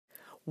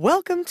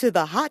Welcome to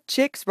the Hot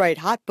Chicks Write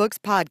Hot Books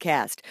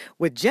podcast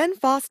with Jen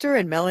Foster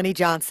and Melanie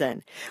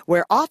Johnson,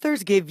 where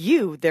authors give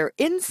you their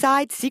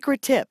inside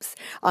secret tips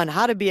on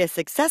how to be a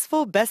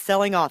successful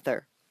best-selling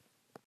author.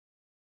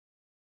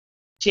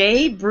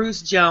 J.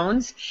 Bruce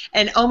Jones,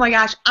 and oh my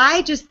gosh,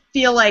 I just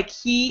feel like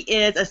he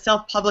is a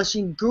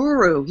self-publishing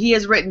guru. He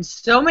has written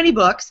so many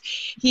books.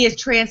 He has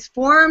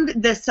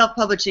transformed the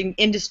self-publishing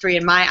industry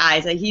in my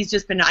eyes. He's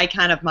just been an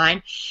icon of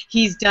mine.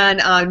 He's done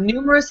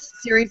numerous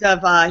series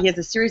of, he has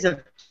a series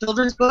of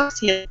children's books.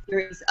 He has a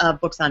series of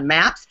books on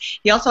maps.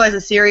 He also has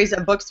a series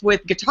of books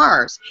with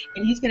guitars,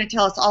 and he's going to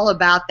tell us all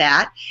about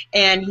that.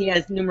 And he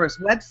has numerous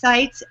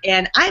websites,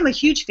 and I'm a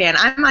huge fan.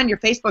 I'm on your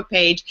Facebook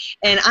page,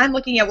 and I'm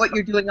looking at what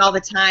you're doing all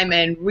the time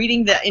and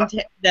reading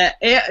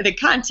the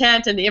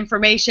content and the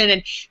information,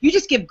 and you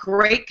just give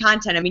great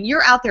content. I mean,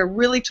 you're out there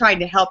really trying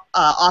to help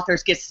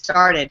authors get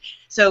started.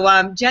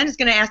 So Jen is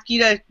going to ask you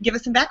to give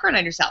us some background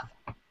on yourself.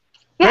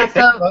 Yeah,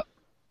 so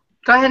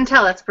go ahead and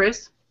tell us,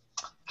 Bruce.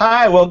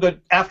 Hi, well,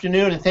 good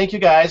afternoon, and thank you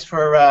guys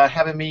for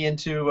having me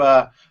into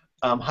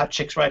Hot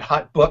Chicks Write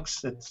Hot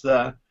Books. It's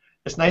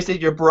nice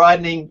that you're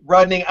broadening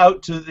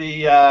out to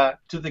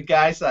the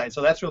guy side,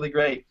 so that's really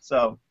great.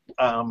 So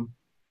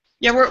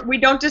yeah, we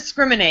don't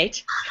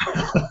discriminate.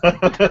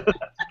 That's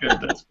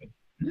good. That's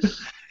good.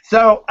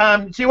 So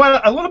you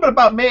want a little bit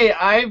about me?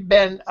 I've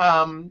been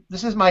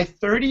this is my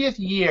 30th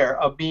year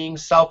of being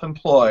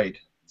self-employed.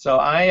 So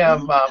I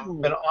have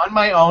been on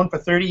my own for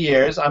 30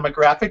 years. I'm a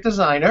graphic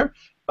designer.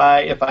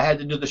 If I had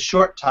to do the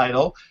short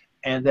title,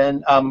 and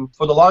then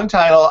for the long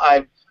title,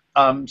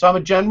 so I'm a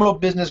general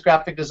business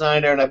graphic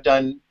designer, and I've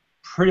done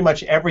pretty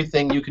much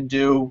everything you can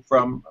do,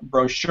 from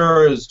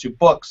brochures to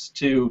books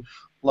to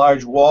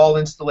large wall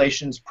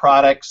installations,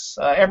 products,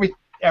 every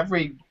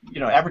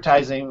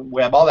advertising,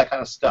 web, all that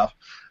kind of stuff.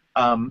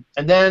 And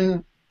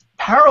then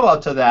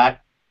parallel to that,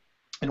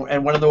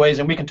 and one of the ways,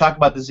 and we can talk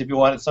about this if you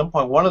want at some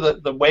point, one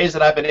of the ways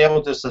that I've been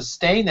able to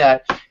sustain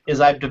that is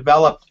I've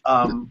developed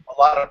a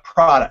lot of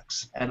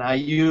products, and I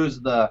use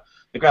the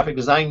graphic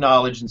design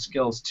knowledge and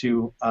skills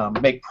to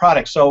make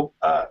products. So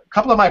a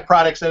couple of my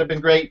products that have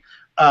been great,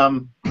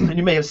 and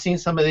you may have seen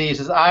some of these,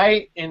 is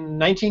in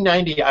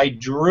 1990, I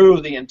drew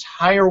the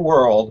entire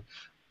world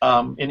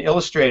in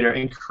Illustrator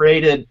and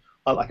created,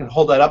 I can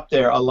hold that up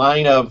there, a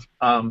line of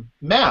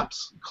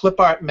maps, clip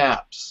art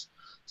maps.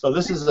 So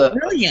this is a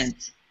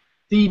Brilliant.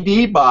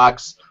 CD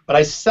box, but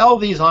I sell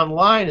these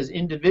online as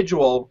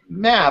individual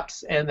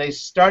maps, and they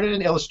started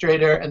in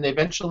Illustrator, and they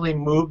eventually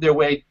moved their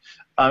way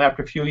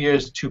after a few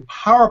years to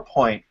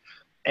PowerPoint.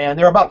 And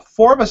there are about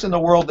 4 of us in the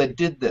world that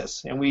did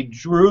this, and we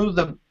drew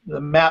the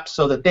maps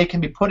so that they can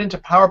be put into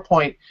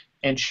PowerPoint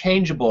and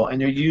changeable,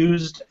 and they're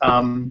used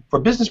for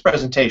business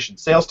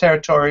presentations, sales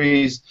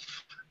territories,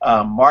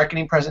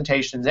 marketing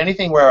presentations,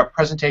 anything where a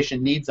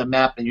presentation needs a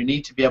map and you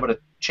need to be able to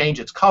change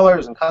its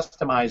colors and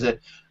customize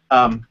it.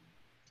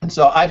 And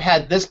so I've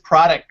had this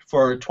product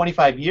for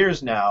 25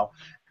 years now,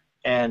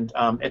 and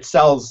it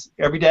sells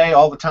every day,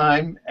 all the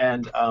time.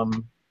 And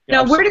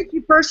now, where did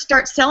you first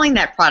start selling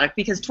that product?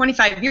 Because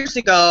 25 years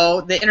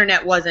ago, the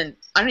internet wasn't.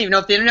 I don't even know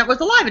if the internet was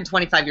alive in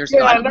 25 years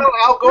ago. Yeah, I know.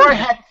 Al Gore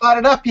hadn't thought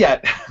it up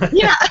yet.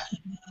 Yeah.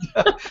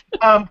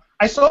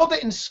 I sold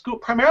it in school,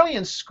 primarily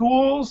in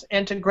schools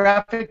and to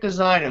graphic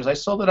designers. I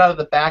sold it out of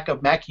the back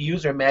of Mac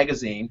User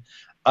magazine.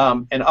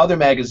 And other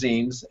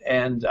magazines,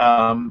 and then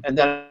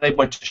I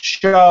went to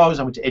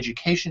shows. I went to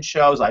education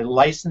shows. I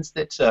licensed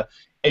it to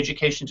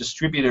education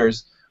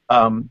distributors,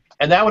 and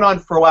that went on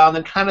for a while. And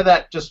then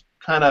that just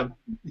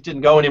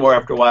didn't go anymore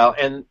after a while.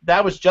 And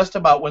that was just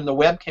about when the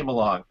web came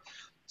along.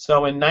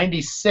 So in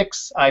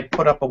 '96, I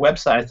put up a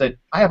website. I said,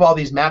 I have all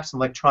these maps in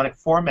electronic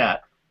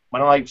format. Why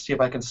don't I see if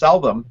I can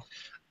sell them?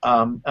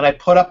 And I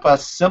put up a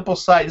simple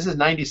site. This is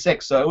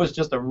 '96, so it was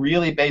just a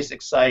really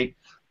basic site.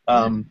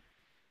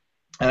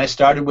 And I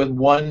started with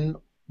one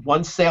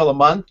sale a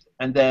month,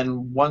 and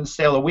then one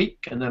sale a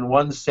week, and then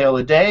one sale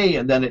a day,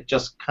 and then it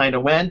just kind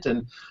of went.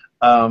 And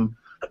I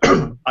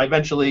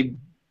eventually,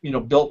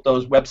 built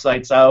those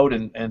websites out,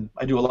 and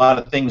I do a lot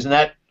of things. And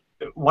that,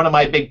 one of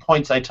my big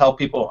points I tell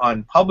people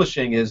on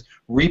publishing is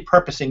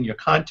repurposing your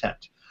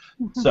content.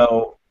 Mm-hmm.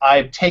 So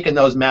I've taken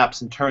those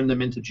maps and turned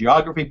them into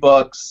geography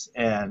books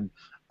and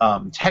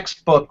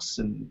textbooks,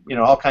 and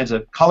all kinds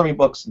of coloring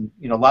books, and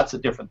lots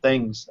of different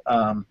things.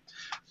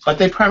 But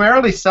they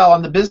primarily sell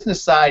on the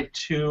business side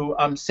to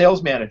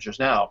sales managers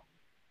now,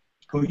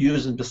 who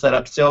use them to set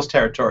up sales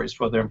territories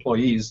for their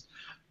employees.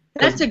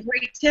 That's a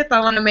great tip.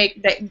 I want to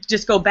make that.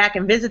 Just go back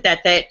and visit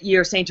that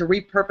you're saying to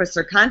repurpose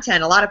their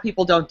content. A lot of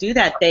people don't do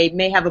that. They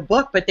may have a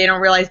book, but they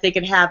don't realize they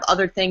can have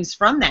other things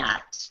from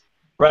that.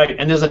 Right,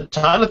 and there's a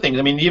ton of things.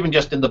 I mean, even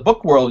just in the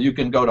book world, you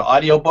can go to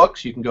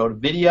audiobooks, you can go to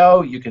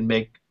video, you can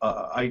make.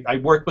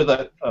 I worked with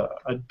a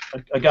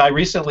guy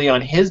recently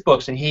on his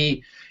books, and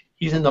he's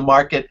in the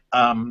market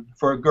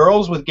for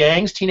girls with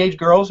gangs, teenage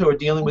girls who are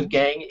dealing with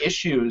gang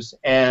issues,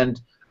 and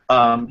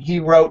he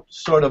wrote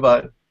sort of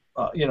a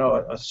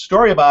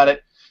story about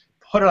it,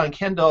 put it on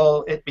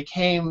Kindle. It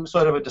became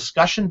sort of a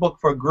discussion book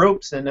for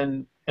groups, and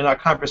then in our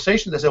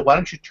conversations, I said, why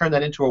don't you turn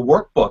that into a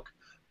workbook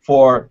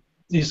for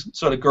these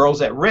sort of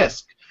girls at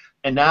risk.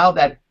 And now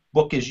that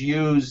book is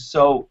used,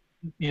 so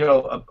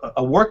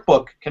a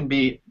workbook can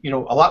be a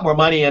lot more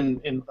money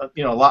and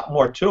a lot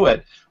more to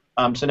it.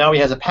 So now he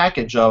has a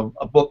package of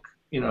a book.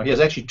 He has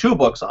actually 2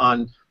 books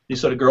on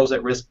these sort of girls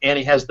at risk, and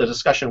he has the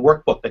discussion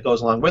workbook that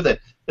goes along with it.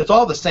 It's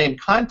all the same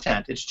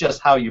content. It's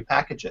just how you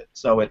package it.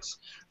 So it's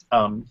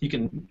he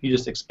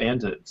just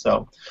expands it.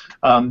 So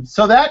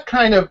so that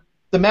kind of,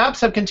 the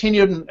maps have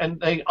continued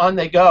and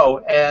they go,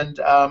 and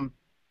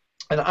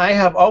I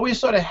have always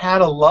sort of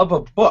had a love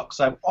of books.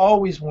 I've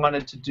always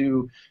wanted to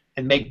do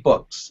and make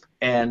books,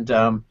 and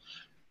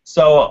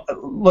so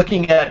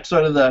looking at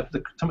sort of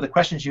some of the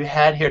questions you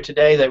had here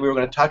today that we were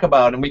going to talk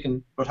about, and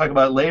we'll talk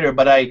about it later,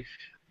 but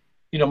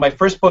my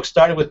first book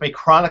started with me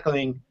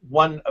chronicling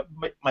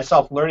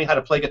myself learning how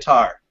to play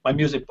guitar, my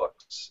music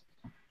books.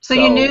 So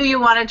you knew you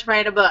wanted to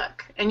write a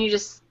book, and you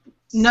just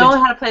know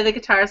how to play the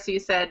guitar, so you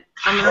said,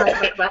 I'm going to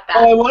write a book about that.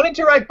 Oh, I wanted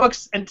to write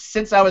books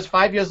since I was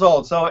 5 years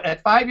old. So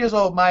at 5 years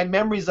old, my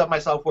memories of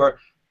myself were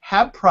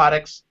have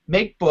products,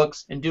 make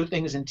books, and do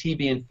things in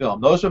TV and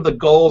film. Those were the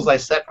goals I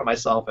set for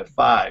myself at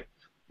 5.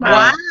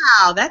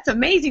 Wow, that's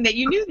amazing that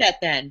you knew that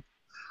then.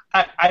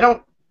 I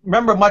don't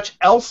remember much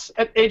else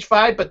at age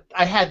 5, but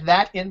I had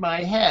that in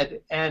my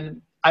head,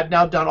 and I've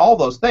now done all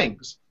those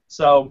things.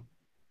 So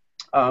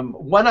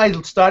when I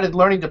started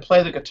learning to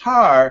play the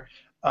guitar,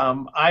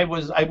 I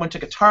went to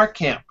guitar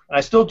camp, and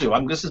I still do.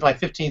 This is my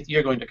 15th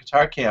year going to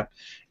guitar camp,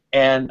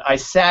 and I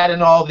sat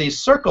in all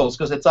these circles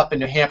because it's up in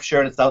New Hampshire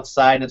and it's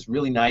outside and it's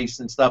really nice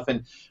and stuff.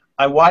 And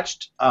I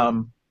watched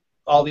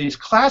all these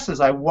classes.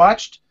 I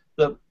watched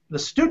the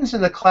students in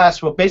the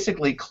class will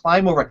basically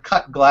climb over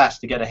cut glass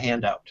to get a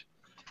handout.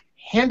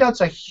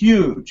 Handouts are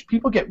huge.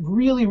 People get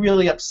really,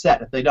 really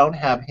upset if they don't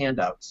have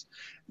handouts,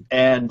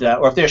 and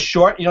or if they're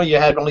short. You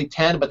had only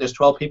 10, but there's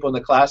 12 people in the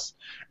class.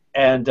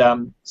 And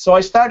so I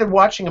started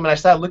watching them, and I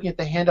started looking at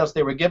the handouts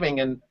they were giving.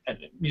 And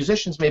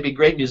musicians may be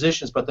great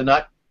musicians, but they're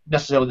not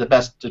necessarily the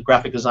best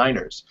graphic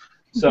designers.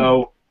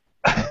 So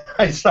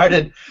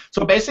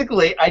So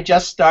basically, I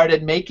just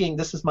started making.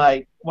 This is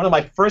one of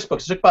my first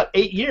books. It took about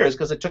 8 years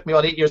because it took me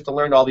about 8 years to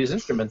learn all these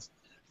instruments.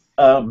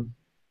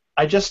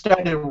 I just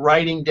started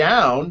writing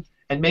down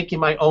and making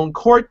my own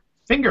chord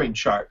fingering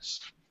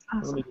charts.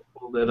 Awesome. Let me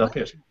pull that up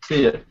here so you can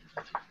see it.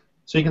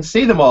 So you can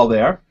see them all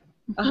there.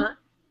 Uh-huh.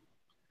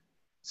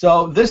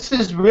 So this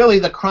is really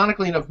the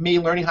chronicling of me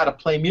learning how to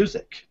play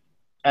music.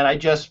 And I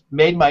just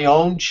made my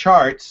own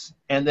charts,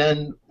 and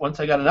then once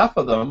I got enough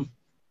of them,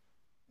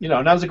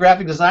 and I was a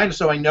graphic designer,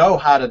 so I know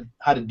how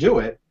to do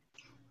it.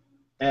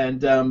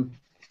 And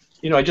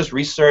I just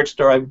researched,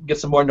 or I get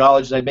some more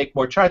knowledge, and I make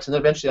more charts, and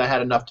then eventually I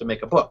had enough to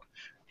make a book.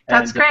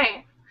 That's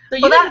great. So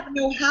you didn't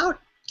know how.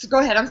 So go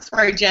ahead. I'm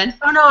sorry, Jen.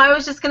 Oh no, I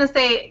was just going to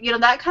say,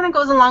 that kind of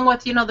goes along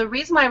with, the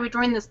reason why we're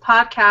doing this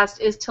podcast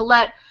is to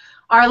let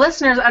our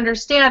listeners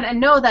understand and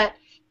know that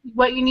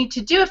what you need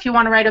to do if you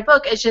want to write a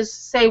book is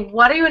just say,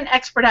 what are you an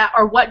expert at,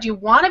 or what do you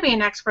want to be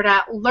an expert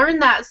at? Learn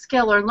that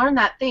skill or learn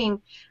that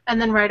thing,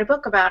 and then write a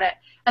book about it.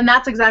 And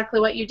that's exactly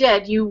what you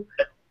did. You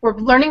were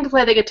learning to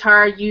play the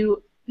guitar.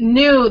 You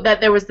knew that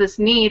there was this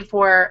need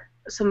for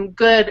some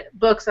good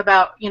books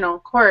about,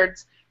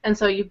 chords, and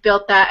so you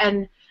built that,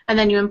 and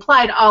then you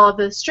implied all of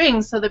the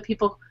strings so that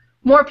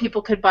more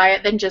people could buy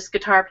it than just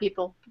guitar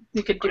people.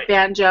 You could do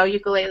banjo,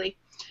 ukulele.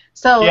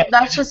 So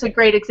that's just a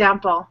great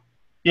example.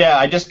 Yeah,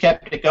 I just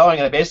kept it going,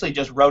 and I basically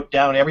just wrote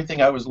down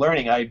everything I was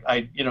learning. I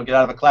get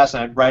out of a class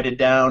and I'd write it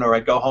down, or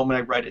I'd go home and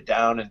I'd write it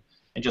down and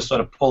just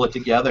sort of pull it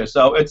together.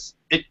 So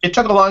it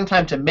took a long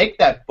time to make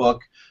that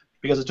book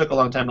because it took a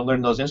long time to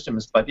learn those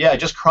instruments. But yeah,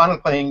 just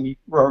chronicling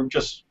or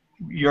just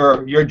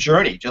your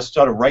journey. Just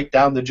sort of write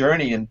down the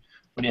journey, and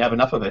when you have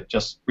enough of it,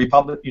 just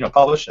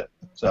publish it.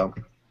 So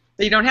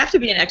you don't have to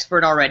be an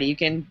expert already. You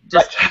can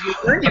just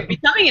you're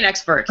becoming an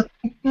expert.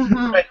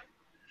 Mm-hmm. Right.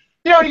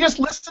 You're just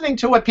listening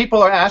to what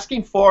people are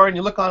asking for, and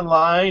you look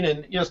online,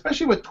 and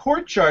especially with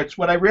chord charts,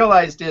 what I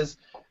realized is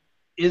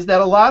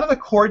that a lot of the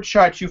chord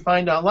charts you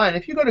find online,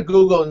 if you go to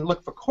Google and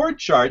look for chord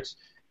charts,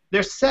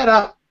 they're set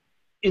up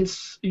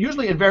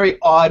usually in very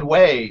odd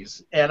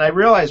ways. And I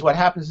realized what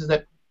happens is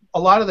that a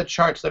lot of the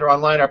charts that are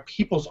online are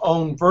people's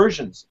own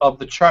versions of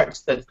the charts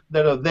that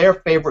are their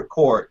favorite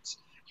chords.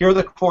 Here are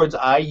the chords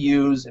I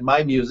use in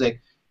my music,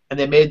 and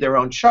they made their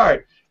own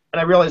chart. And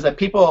I realized that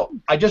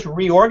I just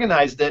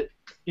reorganized it,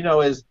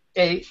 as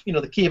A,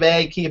 the key of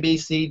A, key of B,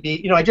 C,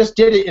 D. I just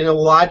did it in a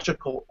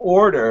logical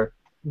order,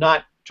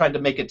 not trying to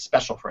make it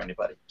special for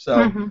anybody.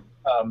 So,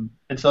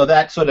 and so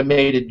that sort of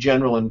made it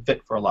general and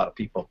fit for a lot of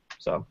people.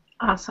 So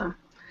awesome.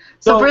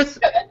 So Bruce,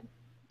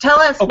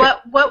 tell us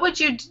what would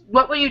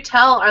you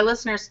tell our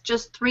listeners?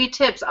 Just 3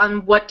 tips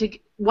on what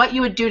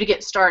you would do to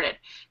get started,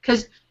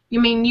 because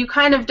you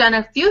kind of done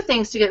a few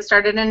things to get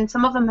started, and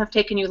some of them have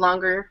taken you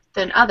longer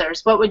than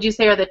others. What would you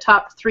say are the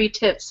top 3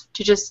 tips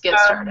to just get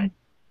started?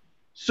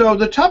 So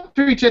the top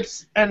 3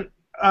 tips, and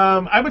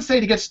I would say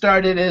to get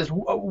started is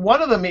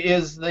one of them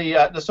is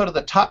the sort of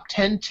the top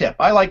 10 tip.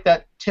 I like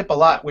that tip a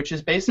lot, which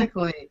is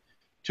basically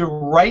to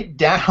write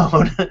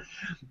down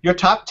your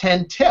top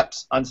 10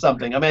 tips on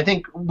something. I mean, I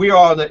think we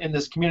are in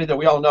this community that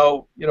we all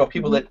know,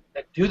 people that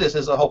do this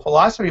as a whole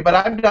philosophy, but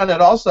I've done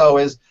it also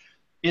is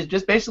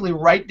just basically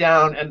write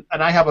down, and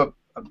I have a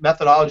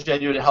methodology I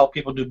do to help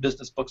people do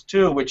business books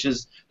too, which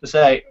is to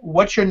say,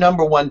 what's your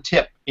number one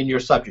tip in your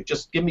subject?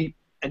 Just give me,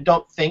 and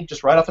don't think,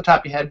 just right off the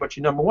top of your head, what's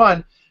your number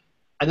one,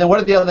 and then what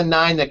are the other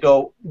 9 that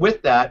go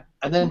with that,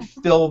 and then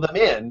fill them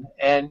in,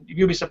 and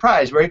you'll be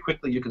surprised very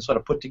quickly you can sort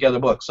of put together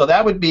books. So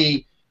that would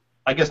be,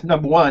 I guess,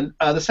 number one.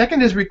 The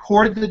second is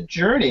record the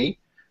journey,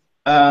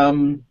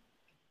 and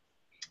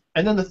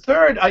then the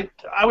third I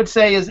would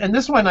say is, and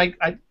this one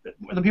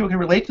whether people can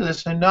relate to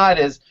this or not,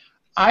 is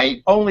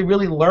I only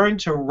really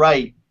learned to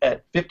write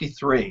at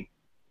 53.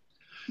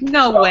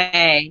 No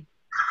way.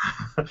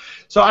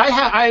 So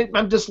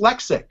I'm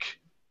dyslexic,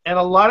 and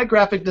a lot of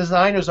graphic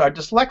designers are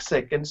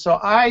dyslexic, and so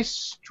I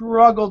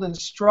struggled and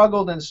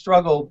struggled and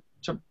struggled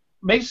to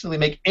basically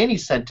make any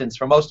sentence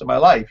for most of my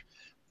life.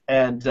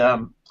 And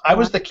I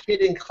was the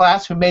kid in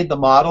class who made the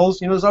models.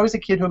 There's always a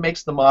kid who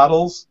makes the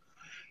models.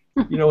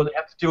 When they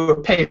have to do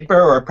a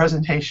paper or a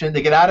presentation,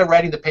 they get out of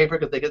writing the paper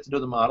because they get to do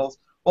the models.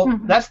 Well,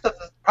 that's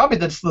probably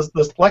the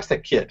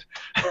dyslexic kid.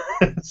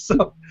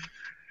 So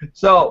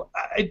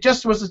it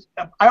just was.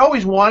 I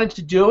always wanted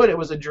to do it. It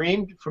was a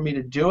dream for me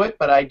to do it,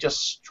 but I just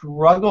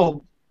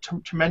struggled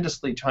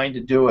tremendously trying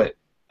to do it.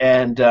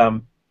 And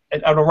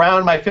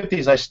around my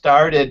 50s, I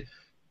started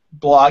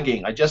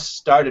blogging. I just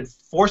started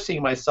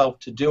forcing myself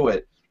to do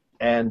it,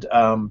 and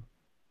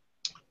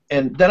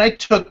then I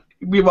took.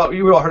 We've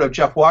all heard of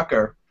Jeff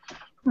Walker.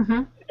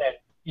 And,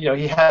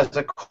 he has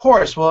a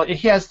course. Well,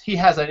 he has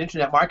an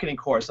internet marketing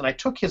course, and I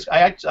took his.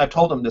 I've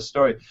told him this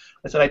story.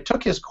 I said I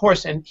took his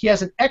course, and he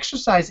has an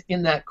exercise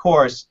in that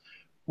course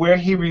where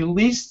he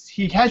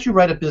has you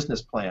write a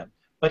business plan,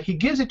 but he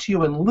gives it to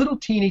you in little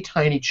teeny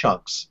tiny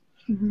chunks,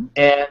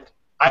 and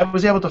I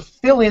was able to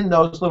fill in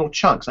those little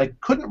chunks. I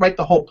couldn't write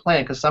the whole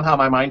plan because somehow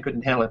my mind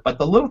couldn't handle it, but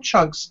the little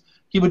chunks,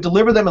 he would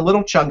deliver them in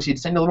little chunks. He'd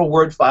send a little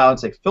Word file and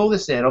say, fill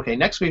this in. Okay,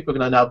 next week we're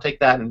going to now take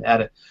that and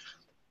add it.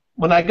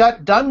 When I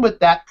got done with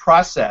that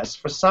process,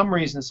 for some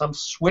reason, some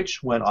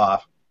switch went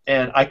off,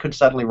 and I could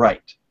suddenly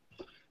write.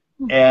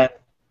 And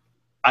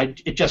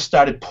it just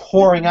started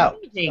pouring out.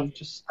 It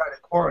just started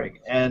pouring.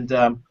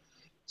 And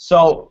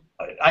so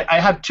I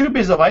have 2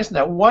 pieces of advice in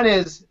that. One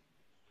is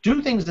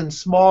do things in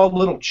small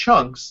little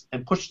chunks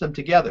and push them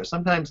together.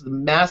 Sometimes the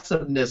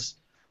massiveness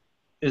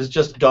is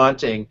just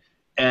daunting,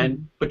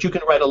 but you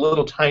can write a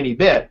little tiny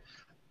bit.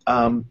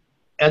 And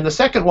the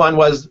second one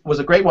was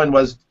a great one.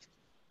 Was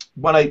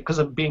because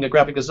of being a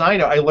graphic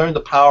designer, I learned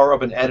the power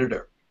of an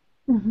editor.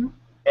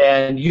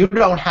 And you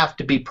don't have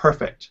to be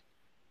perfect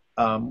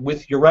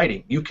with your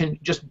writing. You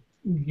just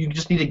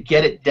need to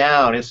get it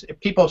down. If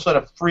people sort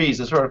of freeze,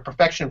 the sort of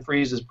perfection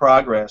freezes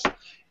progress,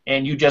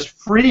 and you just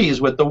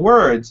freeze with the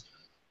words,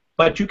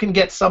 but you can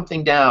get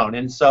something down.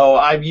 And so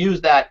I've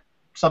used that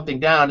something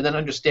down, and then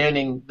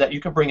understanding that you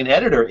can bring an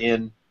editor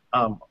in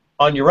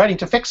on your writing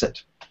to fix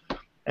it.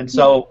 And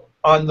so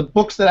on the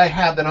books that I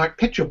have that aren't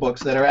picture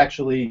books, that are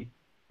actually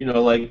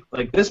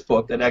like this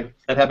book that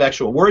have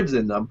actual words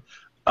in them,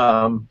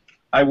 I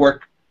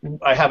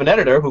have an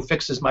editor who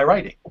fixes my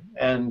writing,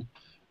 and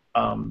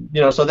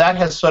so that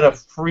has sort of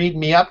freed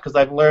me up because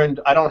I've learned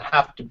I don't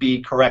have to be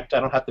correct,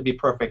 I don't have to be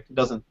perfect.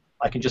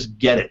 I can just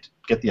get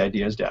the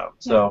ideas down.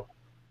 So,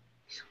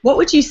 what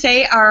would you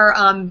say are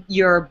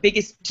your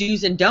biggest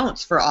do's and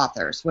don'ts for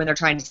authors when they're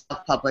trying to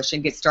self-publish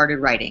and get started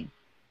writing?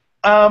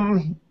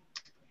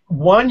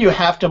 One, you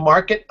have to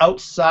market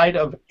outside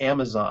of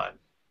Amazon.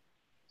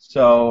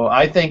 So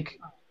I think,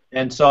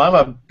 and so I'm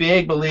a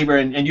big believer,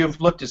 and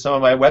you've looked at some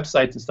of my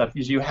websites and stuff,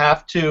 is you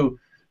have to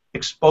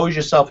expose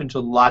yourself into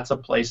lots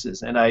of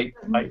places. And a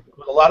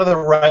lot of the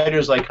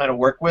writers I kind of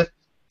work with,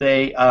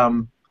 they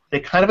kind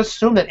of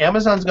assume that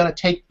Amazon's going to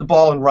take the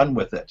ball and run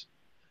with it.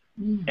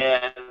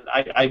 And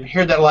I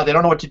hear that a lot. They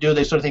don't know what to do.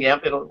 They sort of think,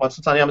 once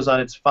it's on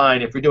Amazon, it's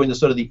fine. If you're doing the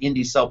sort of the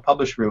indie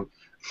self-publish route,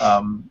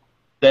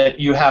 that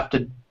you have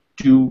to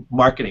do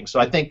marketing. So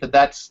I think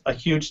that's a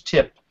huge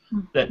tip,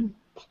 that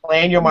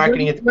plan your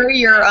marketing. Where are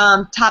your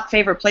top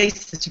favorite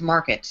places to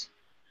market?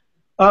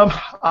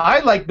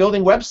 I like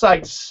building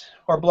websites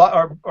or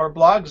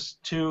blogs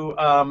to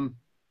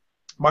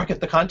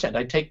market the content.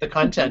 I take the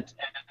content,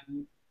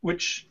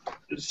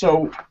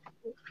 so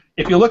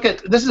if you look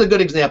at, this is a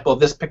good example of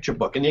this picture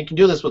book, and you can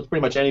do this with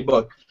pretty much any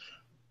book.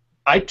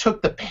 I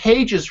took the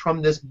pages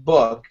from this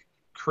book,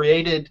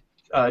 created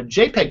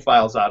JPEG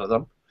files out of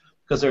them,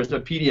 because there's a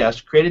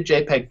PDF, created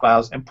JPEG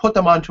files, and put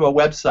them onto a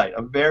website,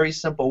 a very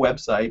simple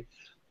website,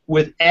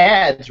 with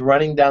ads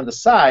running down the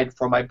side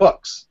for my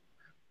books.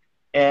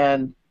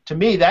 And to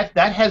me, that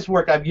has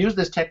worked. I've used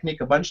this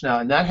technique a bunch now,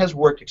 and that has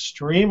worked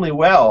extremely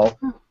well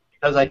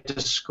because I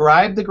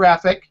describe the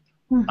graphic,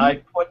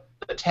 I put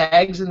the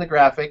tags in the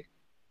graphic,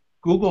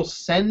 Google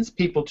sends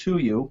people to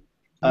you,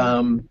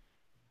 then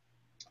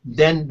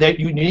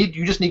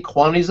you just need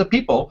quantities of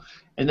people,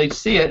 and they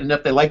see it, and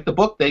if they like the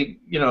book, they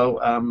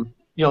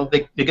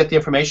get the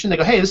information. They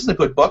go, hey, this is a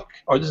good book,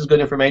 or this is good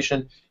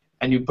information,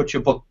 and you put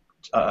your book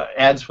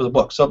ads for the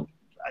book. So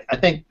I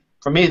think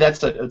for me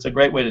it's a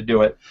great way to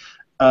do it.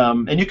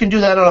 And you can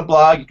do that on a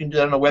blog. You can do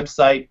that on a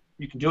website.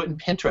 You can do it in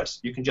Pinterest.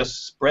 You can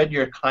just spread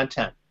your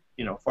content,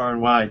 far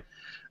and wide.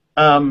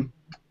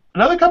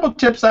 Another couple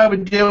tips I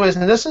would do is,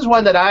 and this is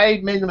one that I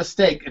made the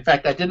mistake. In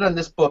fact, I did it on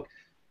this book.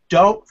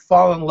 Don't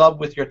fall in love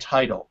with your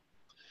title.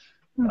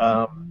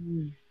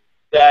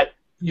 That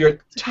your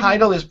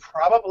title is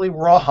probably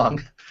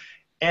wrong,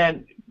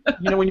 and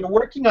when you're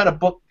working on a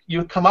book,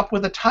 you come up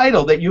with a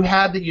title that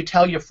you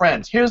tell your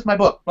friends. Here's my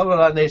book, blah blah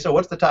blah. And they say,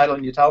 "What's the title?"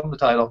 And you tell them the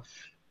title.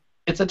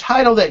 It's a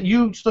title that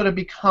you sort of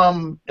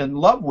become in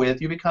love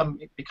with.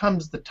 It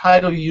becomes the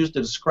title you use to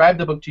describe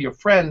the book to your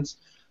friends,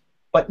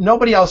 but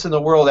nobody else in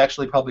the world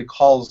actually probably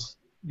calls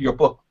your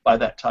book by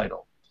that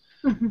title.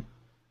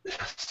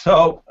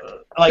 So,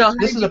 how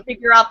did you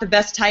figure out the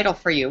best title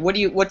for you?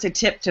 What's a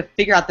tip to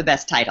figure out the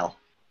best title?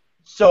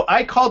 So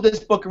I called this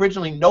book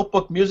originally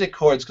Notebook Music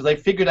Chords because I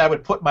figured I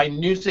would put my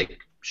music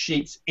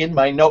sheets in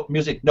my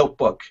music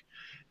notebook.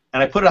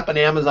 And I put it up on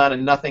Amazon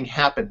and nothing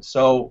happened.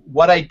 So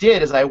what I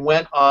did is I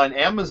went on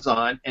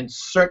Amazon and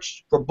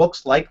searched for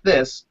books like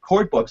this,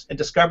 chord books, and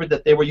discovered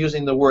that they were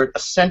using the word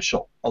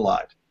essential a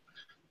lot.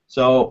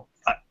 So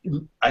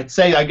I'd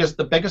say, I guess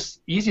the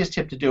biggest, easiest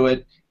tip to do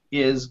it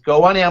is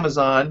go on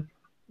Amazon,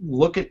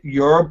 look at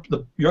your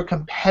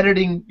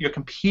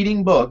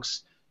competing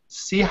books,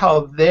 see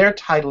how they're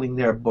titling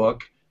their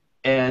book,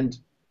 and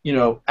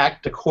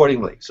act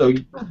accordingly. So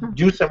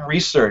do some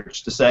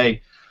research to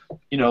say,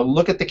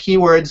 look at the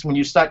keywords when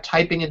you start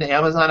typing into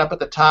Amazon up at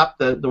the top,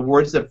 the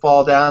words that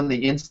fall down, the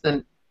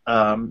instant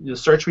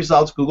search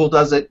results. Google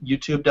does it,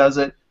 YouTube does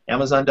it,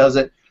 Amazon does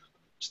it.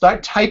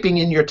 Start typing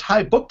in your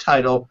book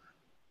title.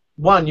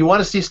 One, you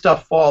want to see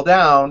stuff fall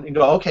down and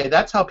go, okay,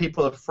 that's how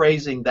people are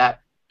phrasing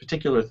that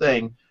particular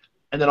thing.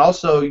 And then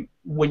also,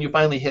 when you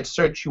finally hit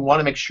search, you want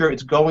to make sure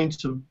it's going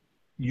to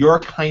your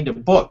kind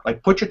of book.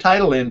 Like, put your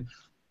title in.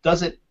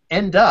 Does it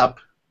end up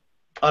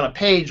on a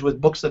page with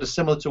books that are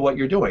similar to what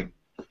you're doing?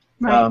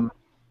 Right.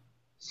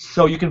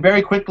 So you can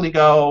very quickly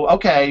go,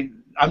 okay,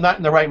 I'm not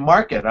in the right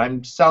market.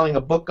 I'm selling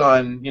a book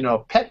on,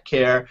 pet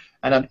care,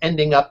 and I'm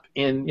ending up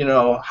in,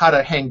 how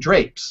to hang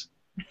drapes.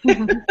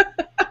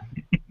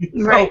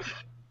 Right. So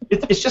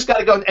it's just got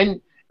to go.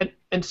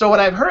 And so what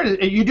I've heard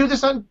is you do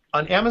this on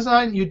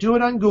Amazon, you do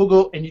it on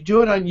Google, and you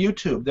do it on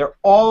YouTube. They're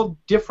all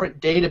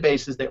different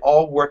databases. They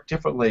all work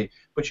differently.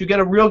 But you get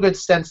a real good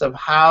sense of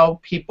how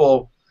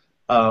people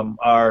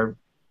are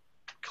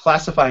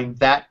classifying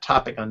that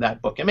topic on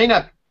that book. It may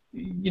not,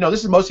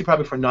 this is mostly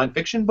probably for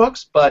nonfiction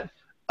books, but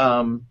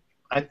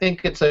I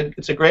think it's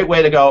a great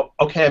way to go.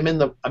 Okay, I'm in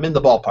the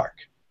ballpark.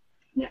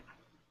 Yeah.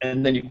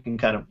 And then you can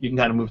kind of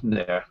move from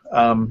there.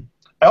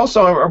 I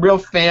also am a real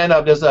fan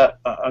of. There's a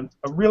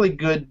really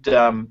good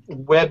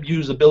web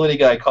usability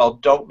guy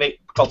called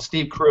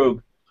Steve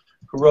Krug,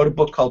 who wrote a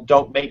book called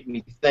Don't Make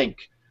Me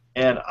Think,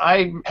 and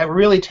I have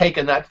really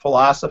taken that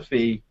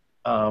philosophy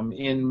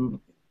in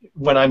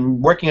when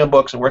I'm working on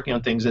books and working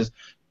on things. Is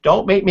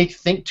don't make me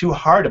think too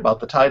hard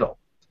about the title.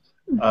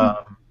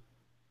 Don't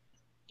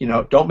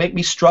make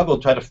me struggle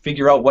to try to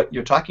figure out what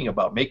you're talking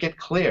about. Make it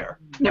clear.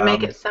 Yeah,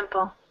 make it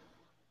simple.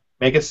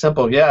 Make it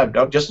simple, yeah.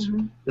 Don't just.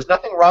 There's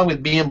nothing wrong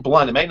with being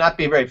blunt. It may not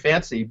be very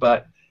fancy,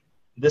 but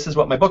this is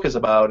what my book is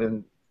about,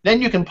 and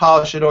then you can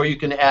polish it, or you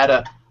can add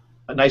a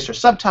nicer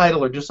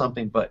subtitle or do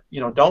something. But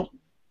don't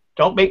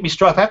make me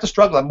struggle. If I have to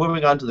struggle, I'm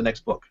moving on to the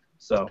next book.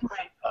 So,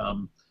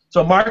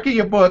 so market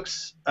your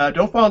books.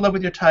 Don't fall in love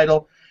with your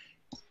title,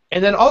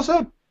 and then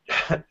also,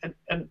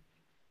 and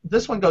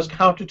this one goes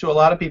counter to a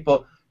lot of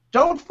people.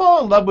 Don't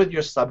fall in love with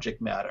your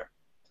subject matter.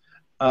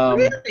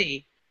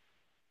 Really?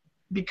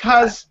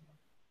 Because.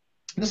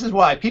 This is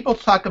why people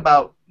talk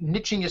about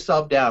niching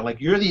yourself down, like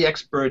you're the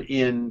expert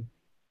in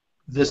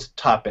this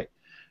topic.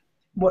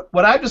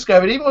 What I've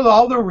discovered, even with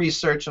all the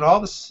research and all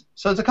this,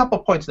 so there's a couple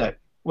of points there.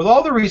 With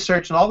all the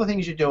research and all the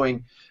things you're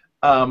doing,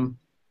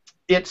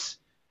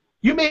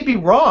 you may be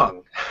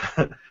wrong,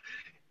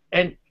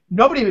 and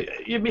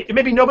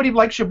maybe nobody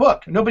likes your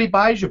book, nobody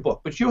buys your book,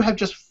 but you have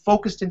just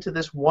focused into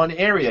this one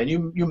area, and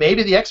you may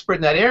be the expert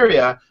in that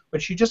area,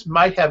 but you just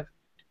might have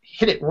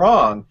hit it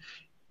wrong.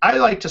 I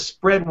like to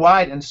spread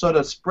wide and sort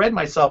of spread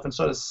myself and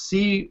sort of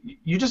see.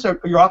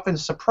 You're often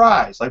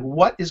surprised, like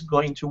what is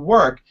going to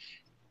work,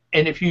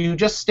 and if you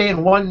just stay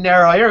in one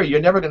narrow area, you're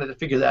never going to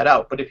figure that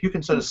out. But if you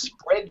can sort of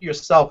spread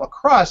yourself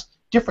across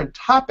different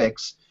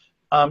topics,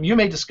 you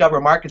may discover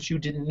markets you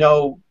didn't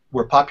know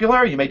were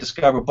popular. You may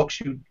discover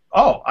books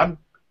I'm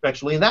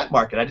actually in that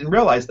market. I didn't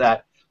realize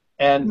that,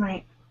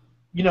 and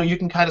you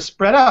can kind of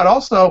spread out.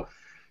 Also,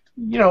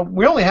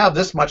 we only have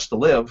this much to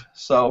live,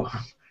 so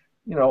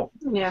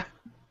Yeah.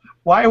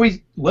 Why are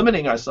we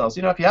limiting ourselves?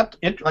 If you have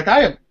to, like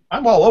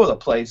I'm all over the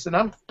place, and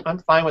I'm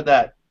fine with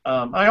that.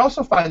 I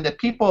also find that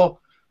people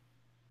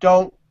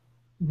don't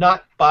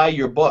not buy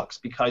your books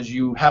because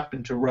you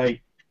happen to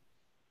write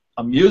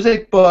a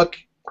music book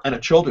and a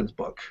children's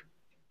book.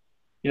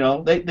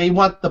 They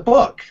want the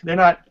book. They're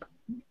not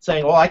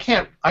saying, "Well, I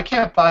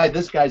can't buy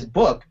this guy's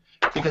book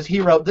because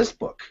he wrote this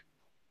book."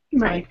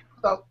 Right.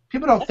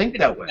 People don't think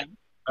that way.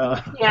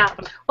 Yeah.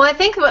 Well, I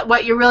think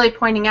what you're really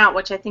pointing out,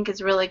 which I think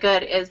is really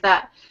good, is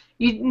that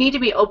you need to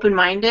be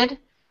open-minded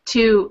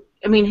to,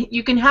 I mean,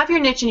 you can have your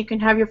niche and you can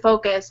have your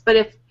focus, but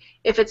if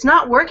it's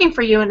not working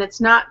for you and it's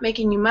not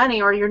making you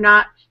money or you're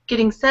not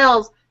getting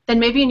sales, then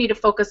maybe you need to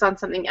focus on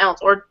something else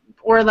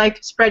or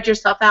like spread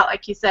yourself out,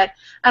 like you said.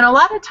 And a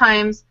lot of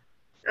times,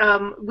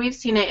 we've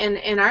seen it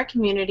in our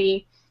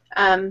community,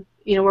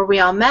 where we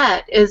all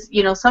met, is,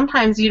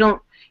 sometimes you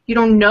don't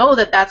know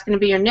that that's going to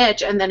be your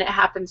niche, and then it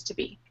happens to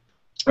be.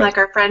 Right. Like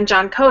our friend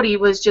John Cody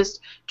was just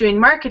doing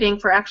marketing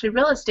for actually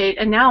real estate,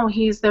 and now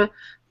he's the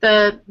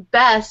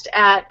best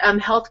at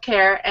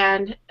healthcare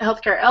and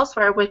healthcare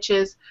elsewhere, which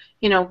is,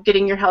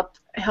 getting your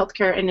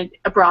healthcare in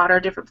abroad or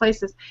different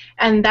places.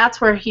 And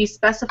that's where he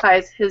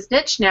specifies his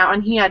niche now,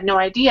 and he had no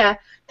idea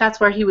that's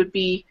where he would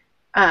be,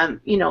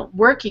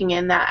 working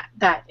in that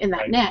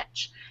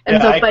niche.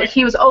 And but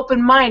he was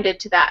open-minded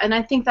to that, and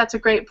I think that's a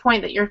great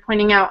point that you're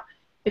pointing out.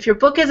 If your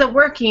book isn't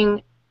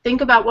working,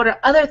 think about what are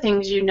other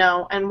things you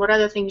know and what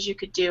other things you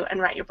could do, and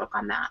write your book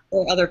on that.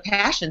 Or other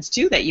passions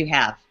too that you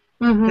have.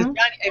 Mm-hmm.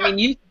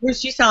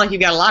 Bruce, you sound like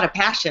you've got a lot of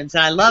passions,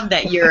 and I love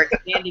that you're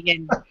expanding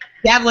and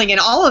dabbling in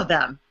all of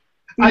them.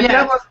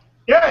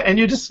 And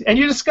you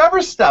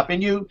discover stuff,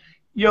 and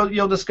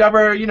you'll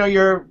discover,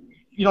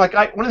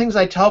 like one of the things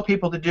I tell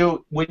people to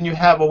do when you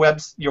have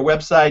your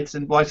websites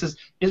and blogs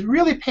is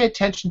really pay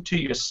attention to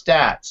your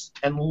stats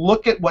and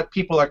look at what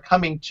people are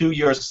coming to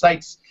your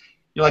sites.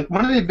 Like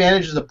one of the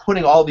advantages of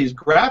putting all these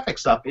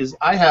graphics up is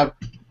I have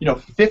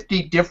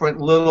 50 different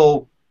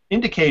little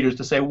indicators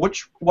to say what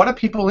are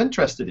people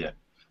interested in,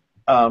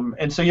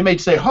 and so you may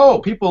say,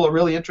 people are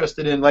really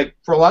interested in, like,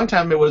 for a long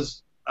time it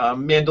was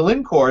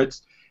mandolin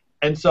chords,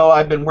 and so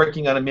I've been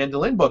working on a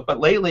mandolin book, but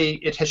lately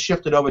it has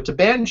shifted over to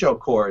banjo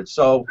chords.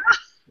 So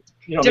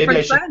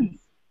different trends.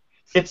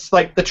 It's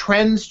like the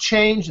trends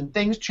change and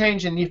things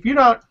change, and if you're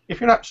not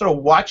sort of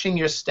watching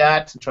your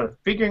stats and sort of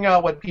figuring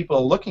out what people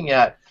are looking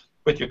at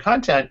with your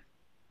content,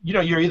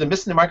 you're either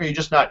missing the mark or you're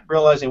just not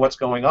realizing what's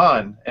going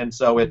on. And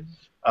so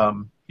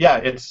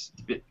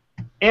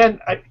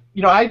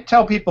I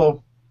tell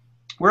people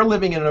we're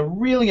living in a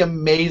really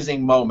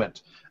amazing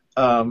moment,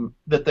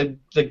 that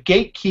the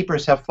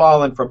gatekeepers have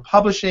fallen for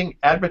publishing,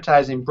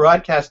 advertising,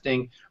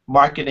 broadcasting,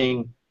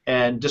 marketing,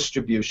 and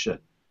distribution.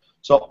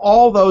 So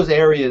all those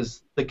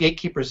areas, the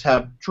gatekeepers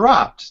have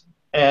dropped,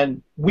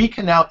 and we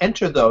can now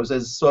enter those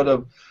as sort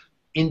of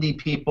indie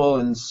people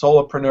and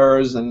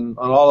solopreneurs and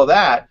all of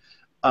that,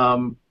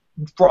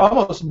 for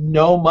almost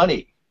no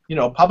money.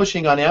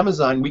 Publishing on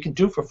Amazon we can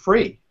do for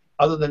free,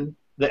 other than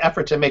the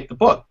effort to make the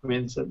book. I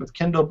mean, with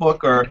Kindle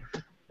book or...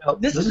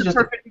 This is a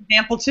perfect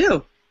example,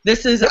 too.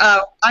 This is,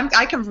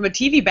 I come from a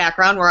TV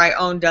background where I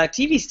owned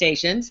TV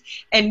stations,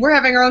 and we're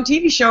having our own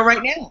TV show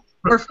right now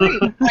for free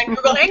on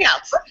Google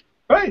Hangouts.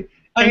 Right.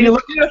 I mean, it's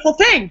a beautiful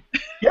thing.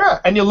 Yeah,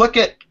 and you look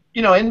at,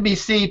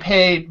 NBC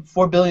paid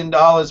 $4 billion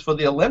for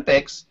the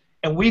Olympics,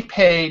 and we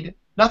paid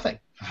nothing.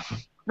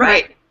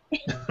 Right.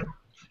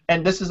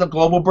 And this is a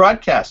global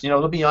broadcast.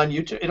 It'll be on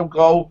YouTube. It'll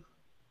go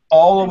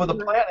all over the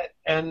planet,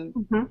 and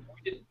we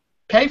didn't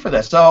pay for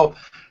this. So,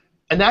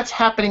 and that's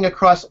happening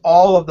across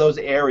all of those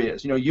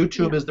areas.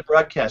 YouTube is the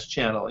broadcast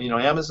channel.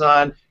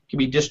 Amazon can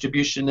be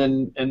distribution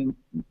and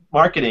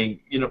marketing.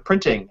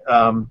 Printing.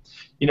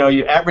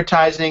 You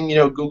advertising.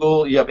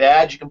 Google. You have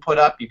ads you can put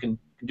up. You can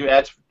do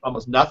ads for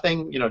almost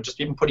nothing. Just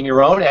even putting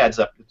your own ads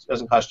up, it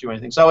doesn't cost you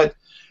anything. So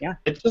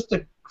it's just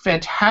a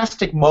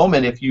fantastic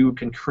moment if you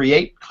can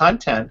create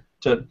content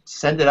to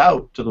send it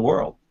out to the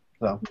world.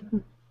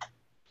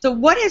 So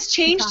what has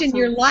changed in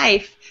your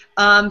life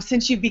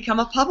since you've become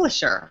a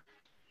publisher?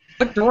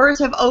 What doors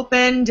have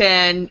opened,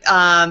 and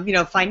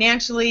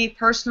financially,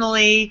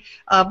 personally,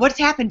 what's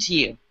happened to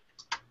you?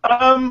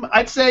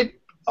 I'd say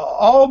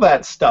all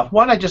that stuff.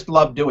 One, I just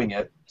love doing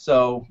it.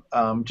 So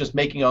just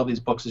making all these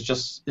books is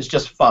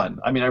just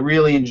fun. I mean, I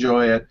really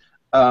enjoy it.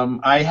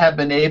 I have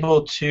been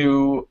able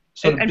to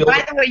sort of build.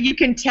 By the way, you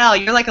can tell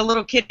you're like a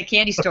little kid in a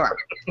candy store.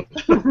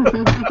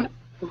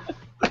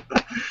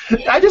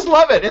 I just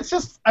love it. It's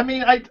just, I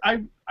mean,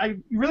 I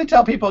really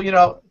tell people,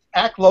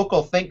 act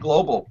local, think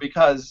global,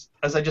 because,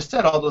 as I just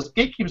said, all those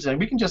gatekeepers, and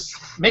we can just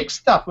make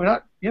stuff. We're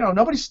not,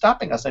 nobody's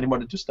stopping us anymore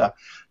to do stuff.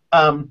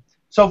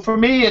 So for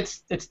me, it's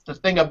the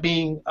thing of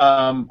being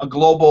a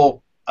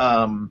global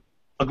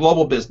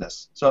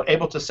business. So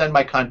able to send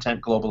my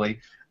content globally,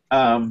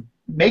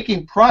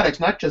 making products,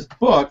 not just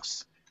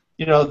books.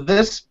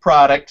 This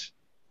product,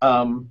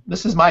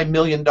 this is my $1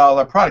 million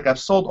product. I've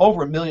sold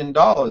over $1 million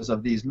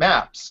of these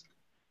maps.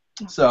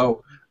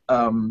 So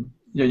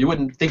you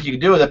wouldn't think you could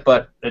do with it,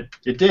 but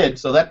it did.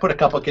 So that put a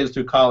couple of kids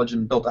through college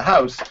and built a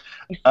house.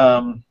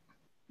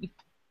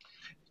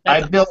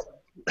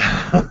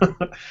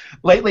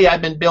 Lately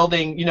I've been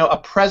building, a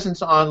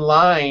presence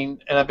online,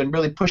 and I've been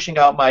really pushing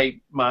out my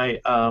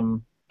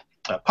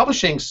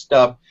publishing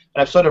stuff,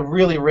 and I've sort of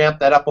really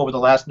ramped that up over the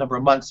last number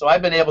of months. So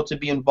I've been able to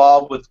be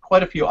involved with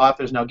quite a few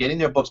authors now, getting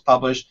their books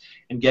published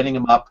and getting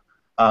them up.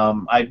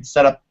 I've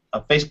set up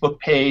a Facebook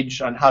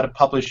page on how to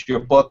publish your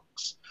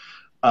books.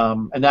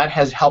 and that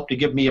has helped to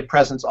give me a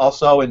presence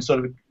also and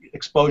sort of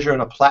exposure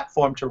and a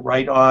platform to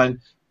write on.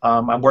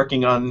 I'm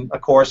working on a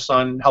course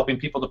on helping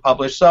people to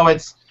publish, so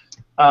it's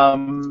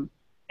and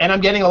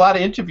I'm getting a lot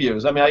of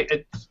interviews. I mean,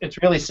 it's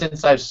really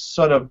since I've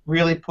sort of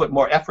really put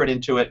more effort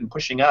into it and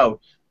pushing out,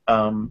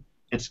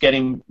 it's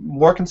getting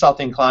more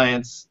consulting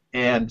clients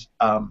and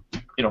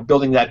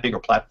building that bigger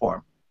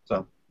platform.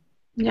 So.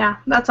 Yeah,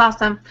 that's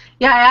awesome.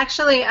 Yeah, I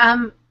actually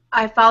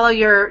I follow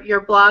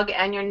your blog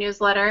and your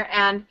newsletter,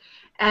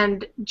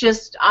 and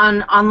just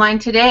online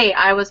today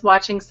I was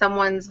watching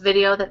someone's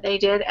video that they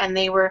did, and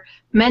they were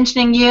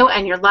mentioning you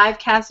and your live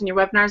casts and your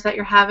webinars that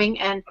you're having,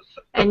 and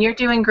you're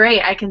doing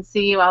great. I can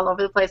see you all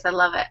over the place. I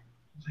love it.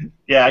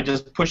 Yeah, I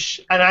just push,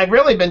 and I've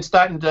really been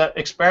starting to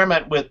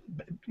experiment with,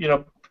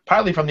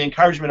 partly from the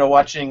encouragement of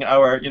watching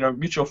our,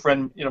 mutual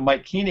friend,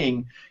 Mike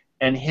Keening,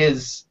 and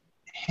his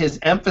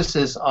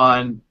emphasis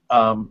on,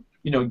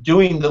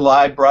 doing the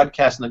live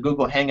broadcast in the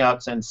Google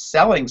Hangouts and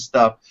selling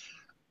stuff,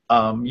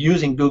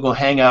 using Google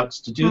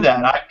Hangouts to do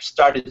that. I've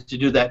started to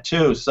do that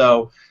too.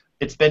 So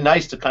it's been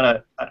nice to kind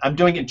of, I'm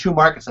doing it in two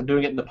markets. I'm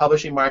doing it in the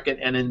publishing market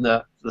and in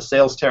the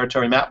sales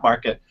territory map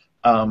market.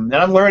 And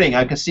I'm learning.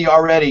 I can see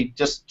already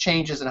just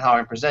changes in how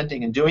I'm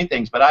presenting and doing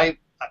things. But I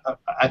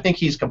think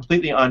he's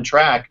completely on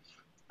track.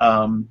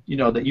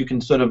 That you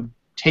can sort of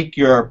take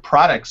your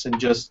products and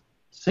just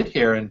sit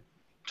here and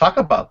talk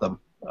about them.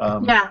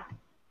 Yeah,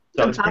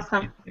 so that's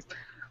awesome.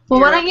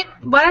 Well,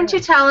 why don't you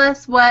tell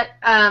us what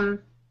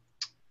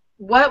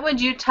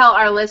would you tell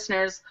our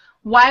listeners?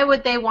 Why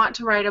would they want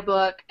to write a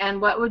book,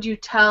 and what would you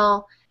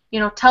tell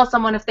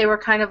someone if they were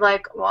kind of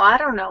like, well, I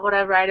don't know what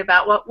I write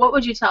about. What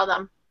would you tell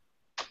them?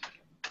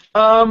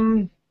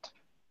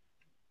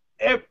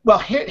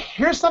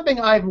 Here's something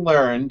I've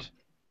learned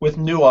with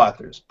new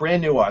authors,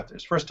 brand new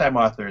authors, first-time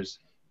authors,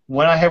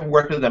 when I have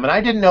worked with them, and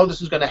I didn't know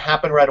this was going to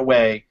happen right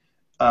away.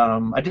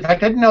 I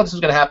didn't know this was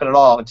going to happen at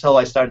all until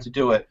I started to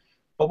do it.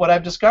 But what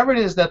I've discovered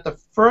is that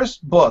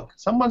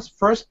someone's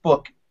first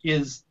book,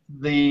 is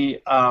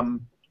the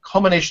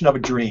culmination of a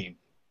dream.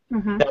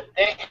 That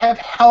they have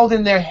held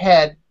in their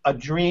head a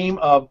dream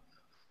of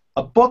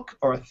a book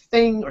or a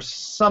thing or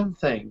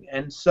something.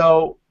 And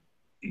so,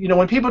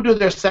 when people do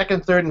their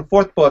second, third, and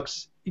fourth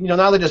books,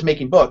 now they're just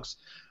making books.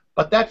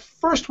 But that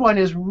first one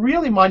is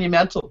really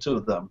monumental to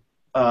them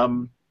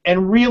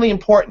and really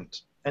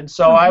important. And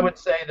so I would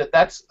say that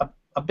that's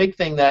a big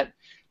thing, that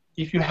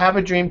if you have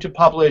a dream to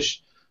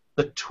publish,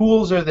 the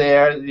tools are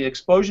there, the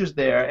exposure's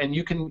there, and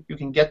you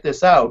can get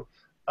this out.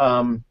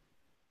 One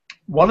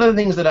of the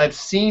things that I've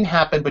seen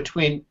happen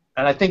between,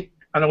 and I don't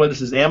know whether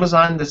this is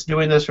Amazon that's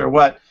doing this or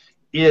what,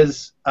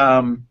 is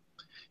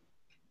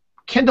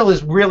Kindle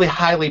is really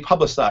highly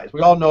publicized. We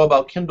all know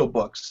about Kindle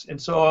books,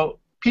 and so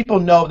people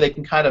know they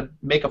can kind of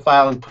make a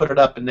file and put it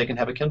up and they can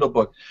have a Kindle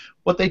book.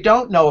 What they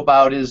don't know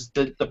about is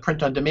the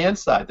print-on-demand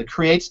side, the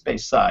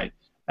CreateSpace side.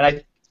 And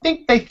I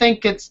think they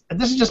think it's, and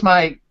this is just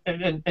my,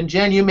 and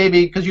Jen, you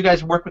maybe, because you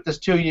guys work with this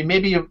too, you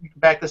can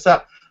back this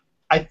up.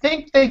 I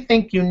think they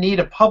think you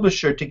need a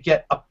publisher to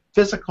get a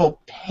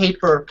physical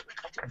paper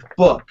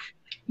book.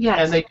 Yes.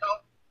 And they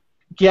don't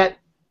get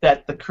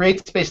that the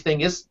CreateSpace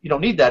thing is, you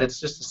don't need that. It's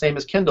just the same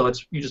as Kindle.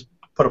 You just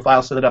put a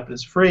file, set it up, and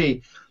it's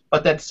free.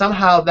 But that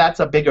somehow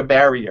that's a bigger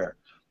barrier.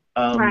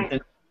 Right.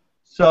 And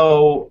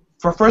so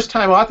for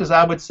first-time authors,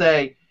 I would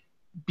say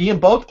be in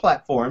both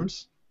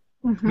platforms,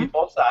 be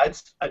both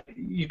sides.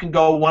 You can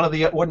go one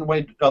way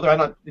or the other. I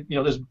don't,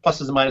 there's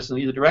pluses and minuses in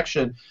either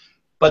direction,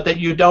 but that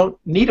you don't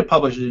need a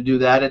publisher to do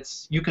that.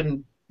 You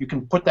can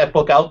put that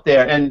book out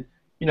there, and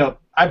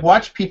I've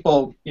watched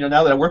people,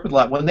 now that I work with a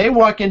lot, when they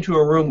walk into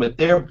a room with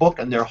their book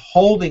and they're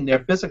holding their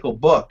physical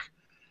book,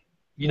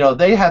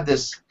 they have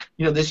this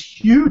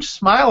huge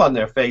smile on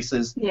their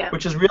faces,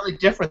 which is really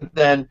different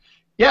than,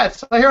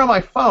 it's here on my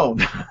phone.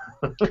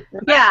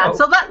 Yeah,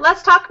 so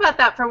let's talk about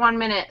that for 1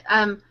 minute.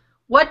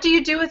 What do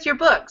you do with your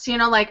books?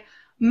 Like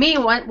me,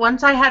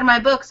 once I had my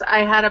books, I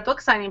had a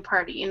book signing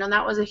party.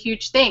 That was a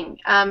huge thing.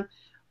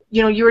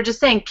 You were just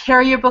saying,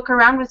 carry your book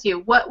around with you.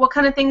 What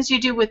kind of things do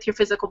you do with your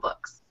physical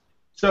books?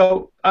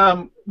 So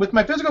with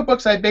my physical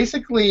books, I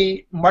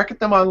basically market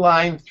them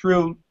online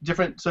through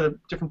different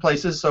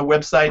places, so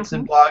websites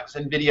and blogs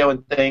and video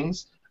and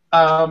things.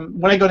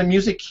 When I go to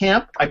music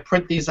camp, I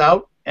print these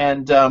out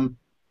and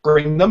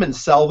bring them and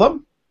sell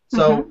them.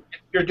 So if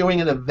you're doing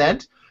an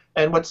event,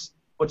 and what's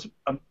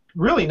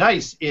really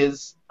nice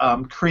is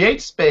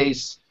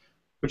CreateSpace,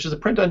 which is the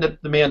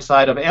print-on-demand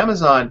side of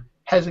Amazon,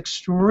 has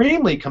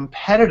extremely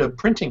competitive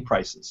printing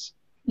prices.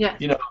 Yes.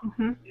 I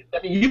mean,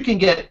 you can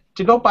get,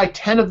 to go buy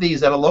 10 of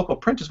these at a local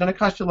printer is going to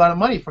cost you a lot of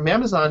money. From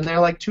Amazon, they're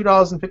like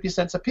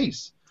 $2.50 a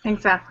piece.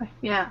 Exactly.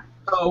 Yeah.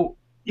 So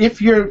if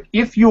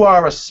you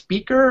are a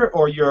speaker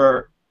or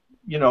you're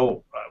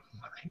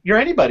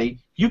anybody,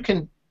 you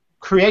can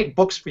create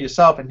books for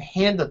yourself and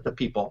hand them to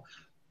people.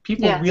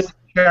 People really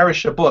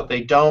cherish a book.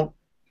 They don't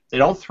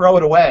throw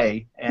it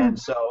away. And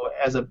so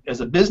as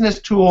a business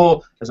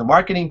tool, as a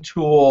marketing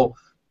tool,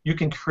 you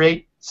can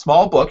create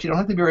small books. You don't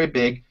have to be very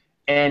big,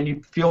 and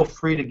you feel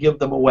free to give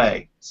them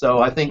away. So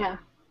I think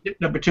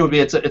Number two would be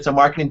it's a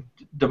marketing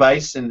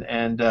device,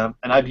 and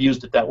I've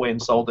used it that way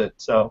and sold it.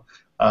 So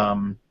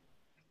I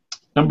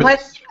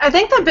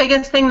think the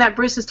biggest thing that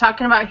Bruce is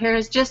talking about here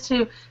is just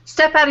to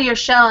step out of your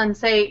shell and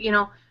say,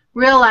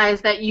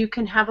 realize that you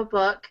can have a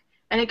book,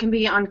 and it can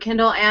be on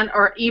Kindle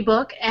or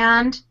ebook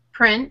and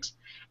print,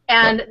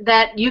 and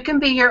that you can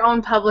be your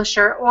own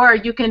publisher, or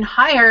you can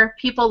hire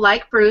people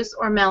like Bruce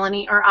or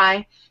Melanie or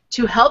I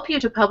to help you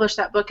to publish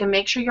that book and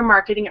make sure you're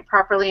marketing it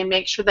properly and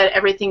make sure that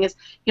everything is,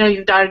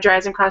 you've dotted your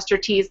I's and crossed your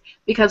T's,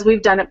 because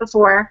we've done it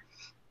before.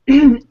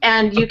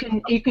 And you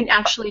can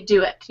actually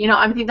do it.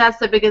 I think that's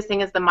the biggest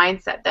thing, is the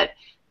mindset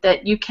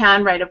that you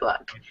can write a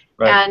book.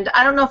 Right. And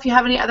I don't know if you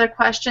have any other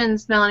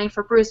questions, Melanie,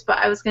 for Bruce, but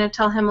I was going to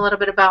tell him a little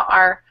bit about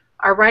our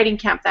writing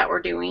camp that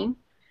we're doing.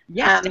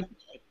 Yes.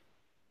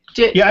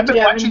 I've been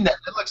watching that.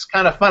 It looks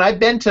kind of fun. I've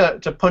been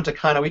to Punta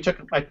Cana. We took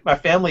my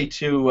family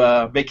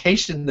to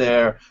vacation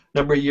there a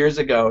number of years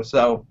ago.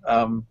 So,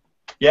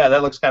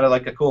 that looks kind of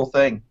like a cool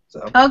thing.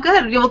 So. Oh,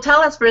 good. Well,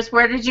 tell us, Bruce,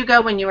 where did you go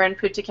when you were in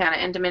Punta Cana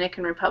in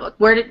Dominican Republic?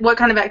 What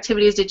kind of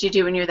activities did you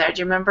do when you were there? Do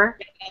you remember?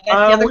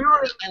 That's the other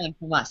island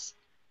from us.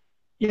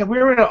 Yeah, we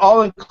were in an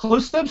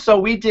all-inclusive, so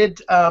we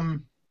did,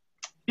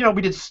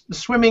 we did the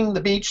swimming,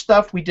 the beach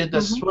stuff. We did the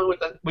swim.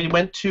 We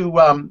went to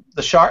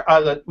the shark.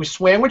 We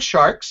swam with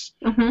sharks,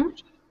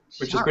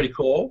 which is pretty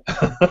cool.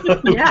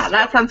 Yeah,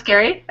 that sounds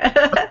scary.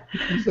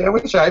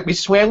 We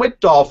swam with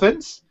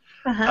dolphins.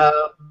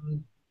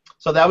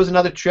 So that was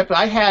another trip.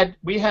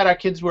 We had our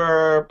kids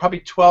were probably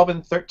 12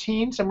 and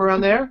 13, somewhere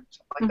around there,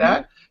 something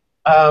like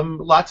that.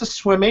 Lots of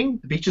swimming.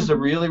 The beaches are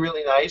really,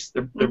 really nice.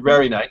 They're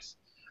very nice.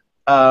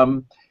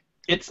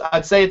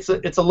 I'd say it's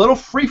a little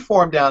free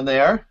form down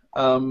there.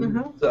 So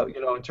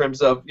in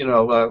terms of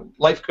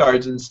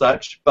lifeguards and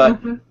such, but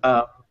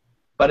that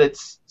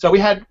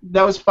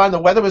was fun. The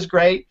weather was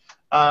great.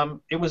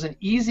 It was an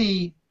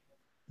easy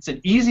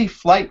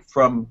flight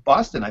from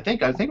Boston. I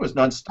think it was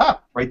nonstop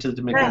right to the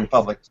Dominican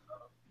Republic.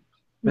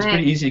 It was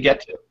pretty easy to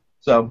get to.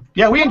 So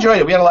we enjoyed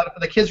it. We had a lot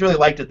of the kids really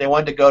liked it. They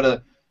wanted to go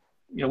to,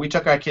 we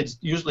took our kids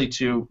usually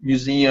to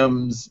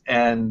museums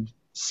and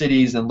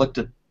cities and looked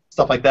at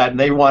stuff like that, and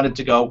they wanted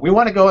to go. We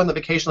want to go on the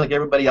vacation like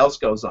everybody else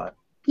goes on.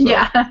 So.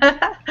 Yeah,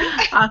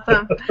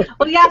 awesome.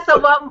 Well, so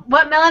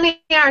what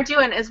Melanie and I are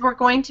doing is we're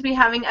going to be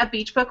having a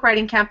beach book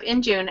writing camp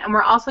in June, and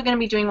we're also going to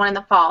be doing one in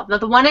the fall. Now,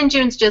 the one in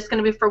June is just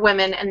going to be for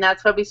women, and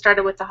that's why we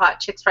started with the Hot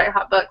Chicks Write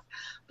Hot Books.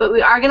 But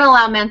we are going to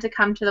allow men to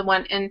come to the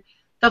one in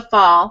the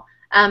fall,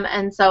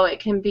 and so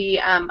it can be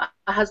a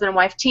husband and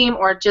wife team,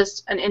 or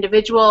just an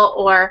individual,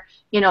 or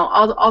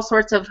all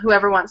sorts of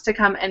whoever wants to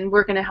come, and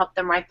we're going to help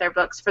them write their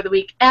books for the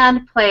week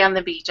and play on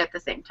the beach at the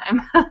same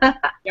time.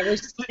 We're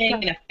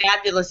staying in a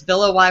fabulous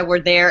villa while we're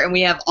there, and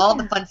we have all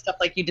the fun stuff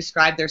like you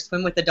described. There's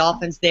swim with the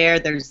dolphins there.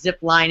 There's zip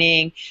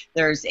lining.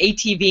 There's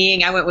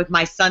ATVing. I went with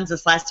my sons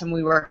this last time.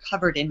 We were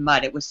covered in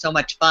mud. It was so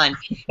much fun.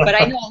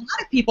 But I know a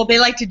lot of people, they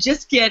like to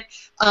just get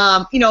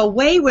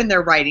away when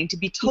they're writing, to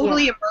be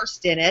totally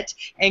immersed in it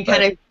and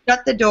kind of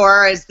shut the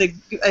door as the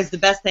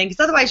best thing, because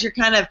otherwise you're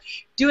kind of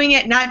doing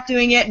it, not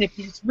doing it, and if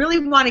you just really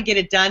want to get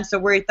it done, so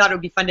we thought it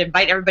would be fun to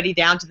invite everybody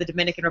down to the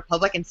Dominican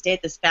Republic and stay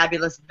at this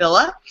fabulous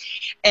villa,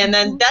 and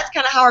then that's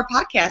kind of how our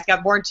podcast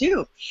got born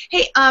too.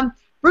 Hey,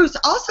 Bruce,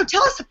 also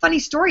tell us a funny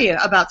story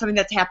about something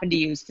that's happened to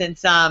you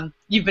since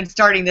you've been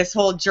starting this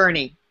whole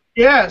journey.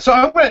 Yeah,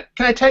 so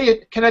can I tell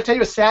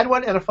you a sad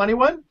one and a funny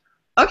one?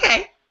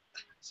 Okay.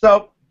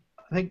 So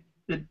I think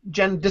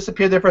Jen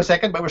disappeared there for a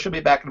second, but she'll be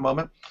back in a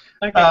moment.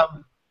 Okay.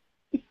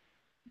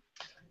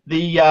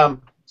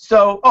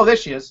 There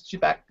she is. She's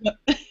back.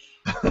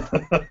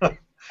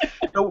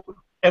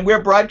 And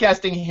we're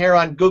broadcasting here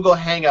on Google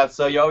Hangouts,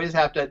 so you always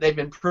have to. They've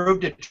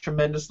improved it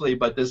tremendously,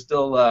 but there's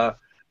still. There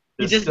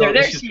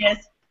she is.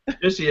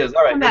 There she is.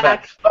 All right, I'm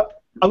back.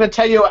 I'm going to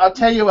tell you. I'll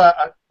tell you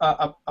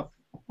a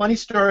funny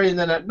story, and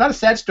then not a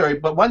sad story,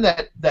 but one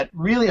that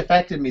really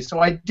affected me. So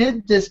I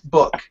did this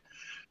book,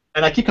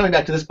 and I keep coming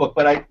back to this book,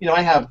 but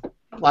I have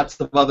lots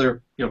of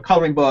other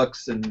coloring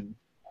books and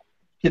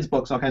kids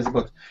books, all kinds of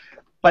books.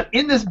 But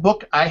in this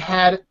book, I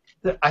have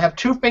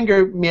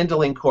 2-finger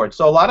mandolin chords.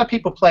 So a lot of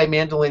people play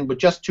mandolin with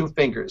just 2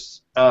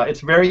 fingers.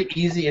 It's a very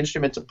easy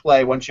instrument to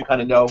play once you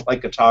kind of know,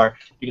 like guitar,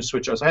 you can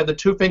switch those. I have the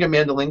 2-finger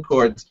mandolin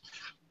chords.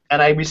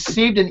 And I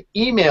received an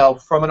email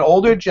from an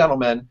older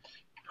gentleman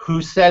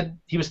who said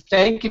he was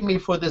thanking me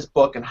for this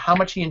book and how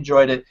much he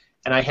enjoyed it,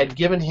 and I had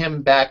given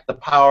him back the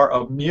power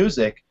of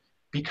music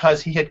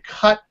because he had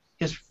cut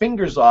his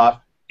fingers off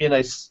in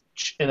a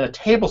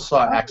table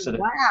saw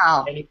accident.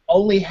 Wow. And he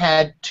only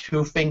had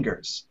 2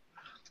 fingers.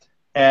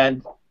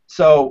 And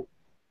so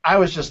I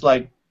was just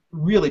like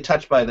really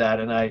touched by that,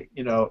 and I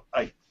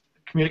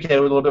communicated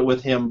a little bit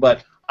with him,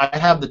 but I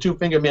have the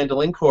 2-finger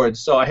mandolin chords,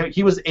 so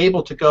he was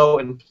able to go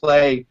and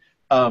play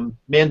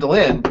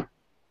mandolin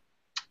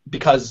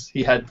because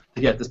he had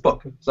this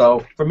book.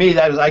 So for me,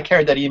 I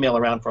carried that email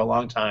around for a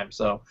long time.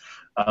 So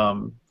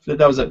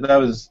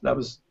that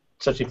was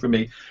touching for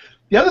me.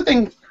 The other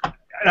thing,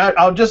 and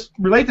I'll just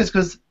relate this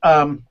because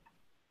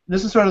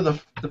this is sort of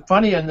the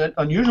funny and the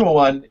unusual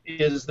one,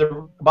 is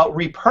about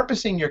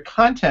repurposing your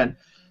content.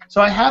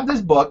 So I have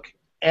this book,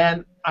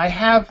 and I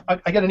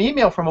get an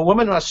email from a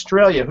woman in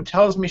Australia who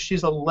tells me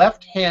she's a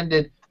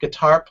left-handed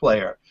guitar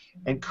player,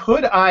 and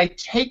could I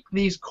take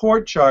these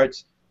chord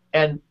charts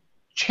and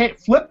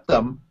flip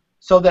them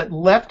so that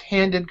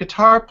left-handed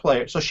guitar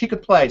player, so she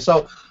could play.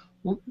 So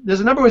there's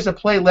a number of ways to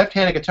play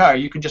left-handed guitar.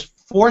 You can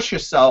just force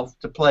yourself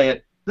to play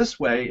it this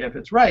way if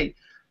it's right,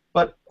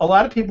 but a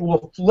lot of people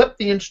will flip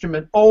the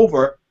instrument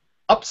over,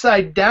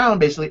 upside down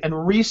basically, and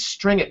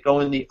restring it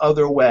going the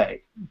other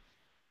way,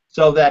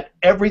 so that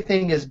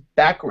everything is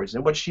backwards.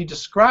 And what she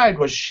described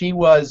was she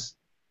was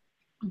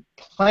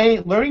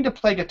learning to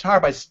play guitar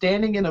by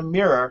standing in a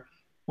mirror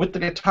with the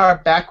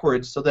guitar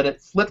backwards so that it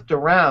flipped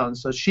around,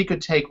 so she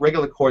could take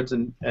regular chords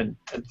and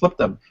flip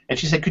them. And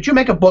she said, could you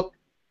make a book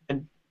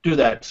and do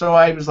that? So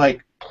I was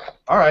like,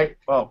 all right,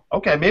 well,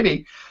 okay,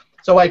 maybe.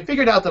 So I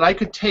figured out that I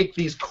could take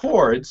these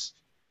chords,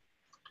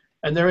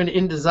 and they're in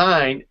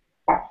InDesign,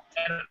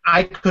 and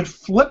I could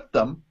flip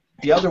them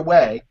the other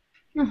way.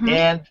 Mm-hmm.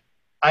 And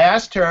I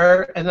asked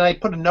her, and then I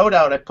put a note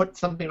out. I put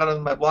something out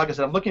on my blog. I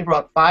said, I'm looking for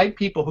about 5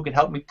 people who can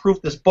help me proof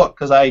this book,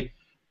 because I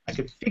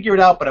could figure it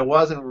out, but I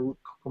wasn't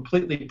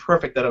completely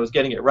perfect that I was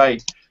getting it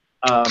right.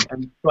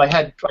 And so I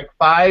had like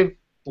 5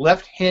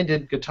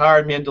 left-handed guitar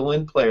and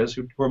mandolin players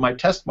who were my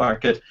test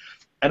market,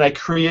 and I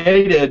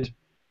created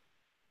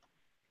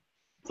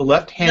the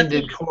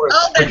left-handed chords.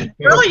 Oh, that's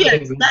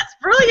brilliant! That's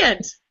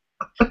brilliant.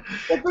 Well,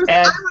 Bruce,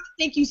 I want to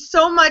thank you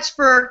so much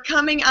for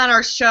coming on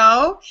our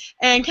show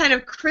and kind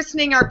of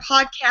christening our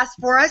podcast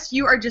for us.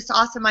 You are just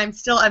awesome. I'm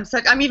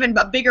even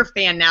a bigger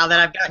fan now that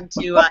I've gotten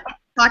to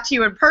talk to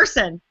you in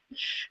person.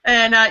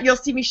 And you'll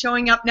see me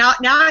showing up now.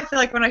 Now I feel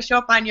like when I show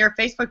up on your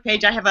Facebook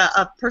page, I have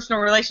a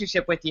personal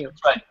relationship with you.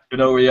 That's right. You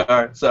know where you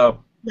are.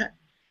 So. Yeah.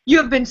 You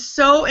have been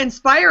so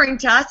inspiring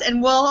to us,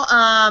 and we'll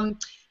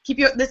keep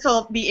you. This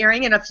will be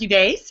airing in a few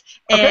days,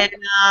 okay.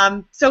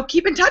 And so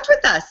keep in touch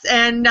with us.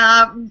 And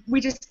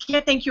we just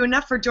can't thank you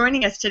enough for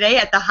joining us today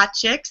at the Hot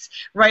Chicks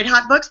Write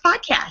Hot Books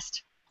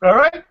podcast. All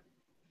right.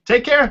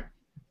 Take care.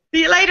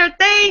 See you later.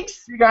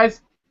 Thanks. See you guys.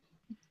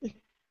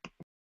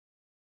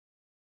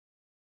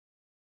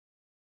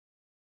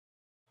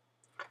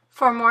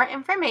 For more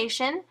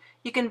information,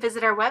 you can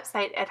visit our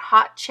website at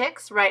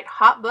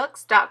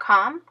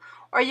hotchickswritehotbooks.com,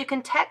 or you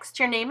can text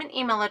your name and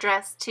email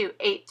address to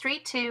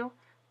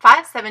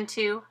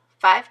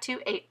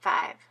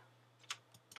 832-572-5285.